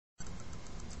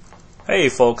Hey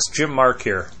folks, Jim Mark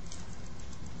here.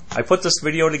 I put this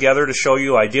video together to show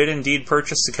you I did indeed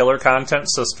purchase the Killer Content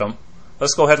System.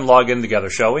 Let's go ahead and log in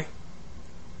together, shall we?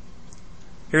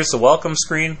 Here's the welcome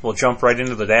screen. We'll jump right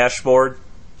into the dashboard.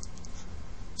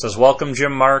 It says, "Welcome,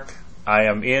 Jim Mark. I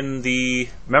am in the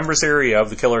members area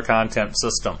of the Killer Content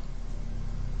System.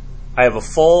 I have a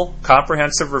full,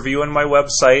 comprehensive review on my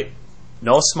website.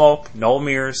 No smoke, no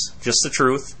mirrors, just the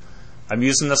truth. I'm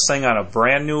using this thing on a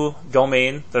brand new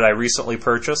domain that I recently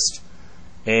purchased,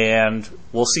 and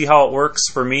we'll see how it works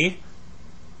for me.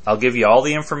 I'll give you all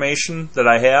the information that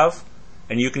I have,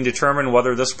 and you can determine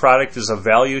whether this product is of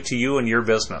value to you and your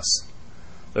business.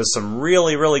 There's some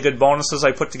really, really good bonuses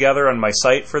I put together on my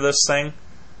site for this thing.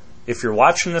 If you're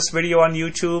watching this video on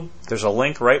YouTube, there's a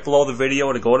link right below the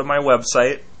video to go to my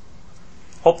website.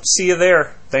 Hope to see you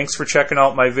there. Thanks for checking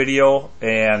out my video,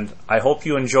 and I hope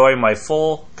you enjoy my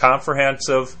full,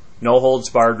 comprehensive,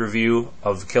 no-holds-barred review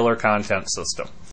of the Killer Content System."